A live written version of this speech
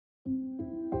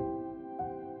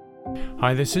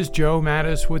Hi, this is Joe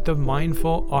Mattis with the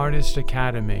Mindful Artist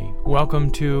Academy. Welcome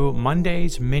to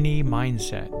Monday's Mini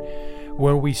Mindset,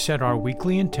 where we set our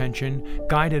weekly intention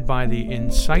guided by the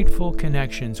insightful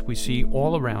connections we see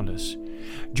all around us.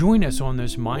 Join us on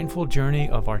this mindful journey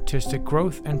of artistic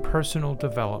growth and personal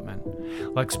development.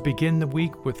 Let's begin the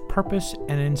week with purpose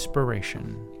and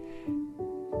inspiration.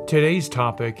 Today's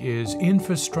topic is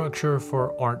infrastructure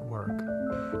for artwork.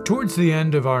 Towards the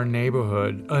end of our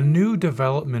neighborhood, a new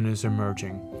development is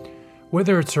emerging.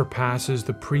 Whether it surpasses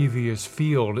the previous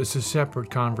field is a separate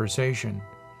conversation.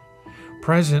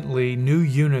 Presently, new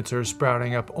units are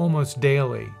sprouting up almost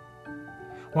daily.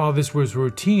 While this was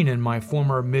routine in my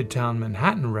former Midtown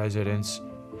Manhattan residence,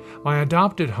 my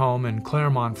adopted home in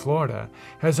Claremont, Florida,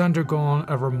 has undergone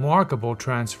a remarkable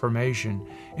transformation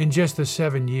in just the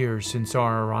 7 years since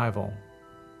our arrival.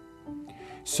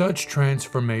 Such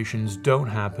transformations don't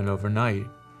happen overnight.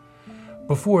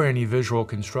 Before any visual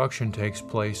construction takes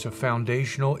place, a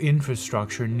foundational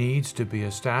infrastructure needs to be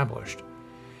established.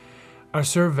 A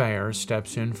surveyor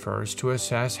steps in first to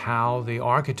assess how the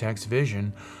architect's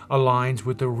vision aligns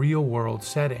with the real-world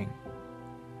setting.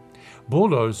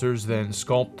 Bulldozers then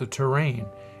sculpt the terrain,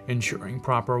 ensuring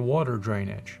proper water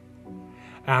drainage.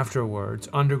 Afterwards,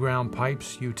 underground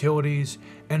pipes, utilities,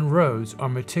 and roads are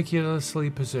meticulously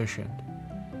positioned,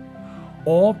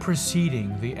 all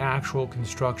preceding the actual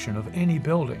construction of any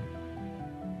building.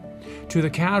 To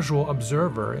the casual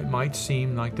observer, it might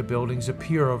seem like the buildings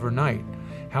appear overnight.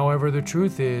 However, the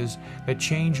truth is that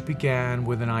change began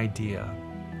with an idea.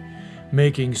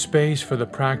 Making space for the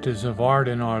practice of art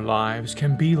in our lives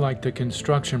can be like the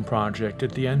construction project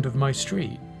at the end of my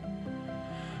street.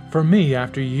 For me,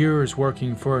 after years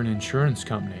working for an insurance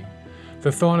company,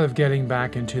 the thought of getting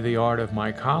back into the art of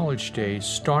my college days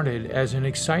started as an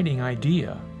exciting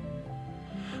idea.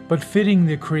 But fitting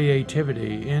the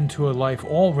creativity into a life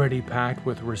already packed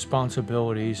with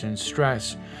responsibilities and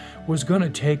stress was going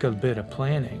to take a bit of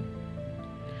planning.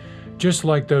 Just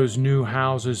like those new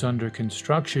houses under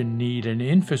construction need an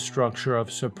infrastructure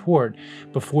of support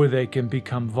before they can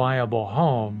become viable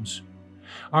homes,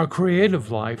 our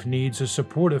creative life needs a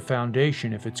supportive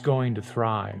foundation if it's going to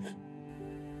thrive.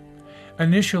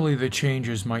 Initially, the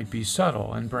changes might be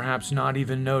subtle and perhaps not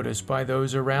even noticed by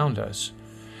those around us.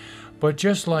 But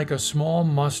just like a small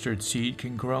mustard seed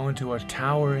can grow into a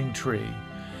towering tree,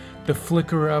 the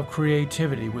flicker of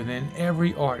creativity within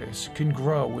every artist can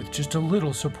grow with just a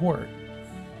little support.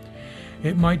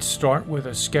 It might start with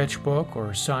a sketchbook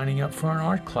or signing up for an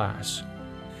art class.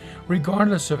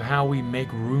 Regardless of how we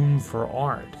make room for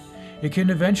art, it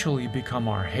can eventually become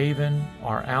our haven,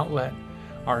 our outlet,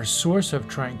 our source of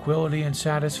tranquility and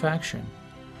satisfaction.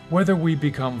 Whether we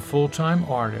become full-time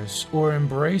artists or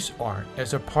embrace art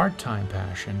as a part-time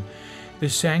passion, the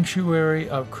sanctuary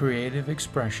of creative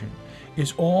expression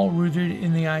is all rooted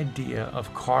in the idea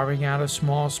of carving out a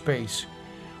small space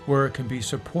where it can be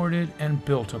supported and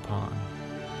built upon.